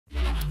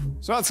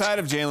So outside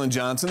of Jalen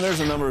Johnson,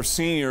 there's a number of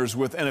seniors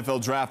with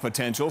NFL draft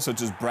potential,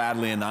 such as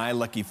Bradlee, Anae,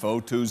 Leki,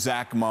 Fotu,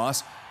 Zack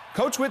Moss.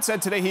 Coach Witt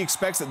said today he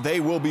expects that they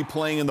will be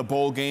playing in the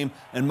bowl game,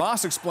 and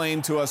Moss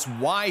explained to us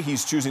why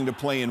he's choosing to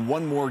play in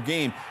one more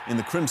game in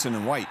the crimson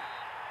and white.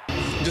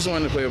 Just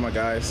wanted to play with my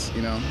guys,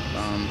 you know.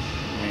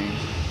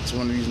 It's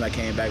one of the reasons I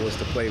came back was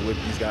to play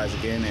with these guys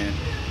again, and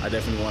I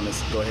definitely want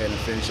to go ahead and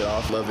finish it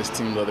off. Love this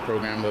team, love the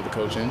program, love the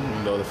coaching,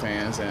 love the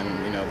fans,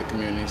 and the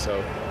community.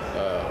 So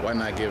why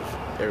not give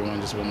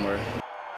everyone just one more